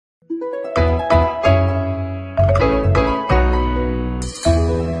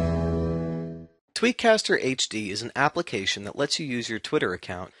TweetCaster HD is an application that lets you use your Twitter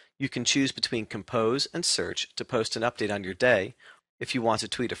account. You can choose between compose and search to post an update on your day. If you want to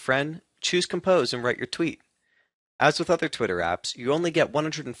tweet a friend, choose compose and write your tweet. As with other Twitter apps, you only get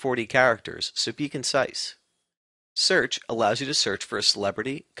 140 characters, so be concise. Search allows you to search for a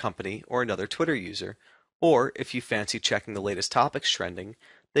celebrity, company, or another Twitter user, or if you fancy checking the latest topics trending,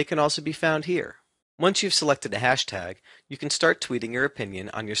 they can also be found here. Once you've selected a hashtag, you can start tweeting your opinion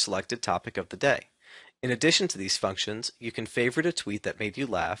on your selected topic of the day. In addition to these functions, you can favorite a tweet that made you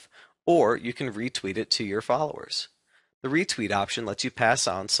laugh, or you can retweet it to your followers. The retweet option lets you pass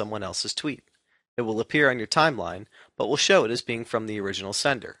on someone else's tweet. It will appear on your timeline, but will show it as being from the original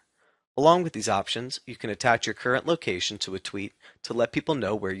sender. Along with these options, you can attach your current location to a tweet to let people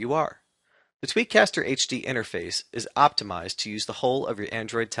know where you are. The TweetCaster HD interface is optimized to use the whole of your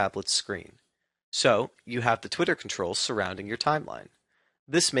Android tablet's screen. So, you have the Twitter controls surrounding your timeline.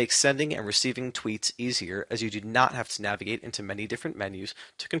 This makes sending and receiving tweets easier as you do not have to navigate into many different menus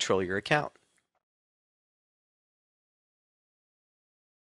to control your account.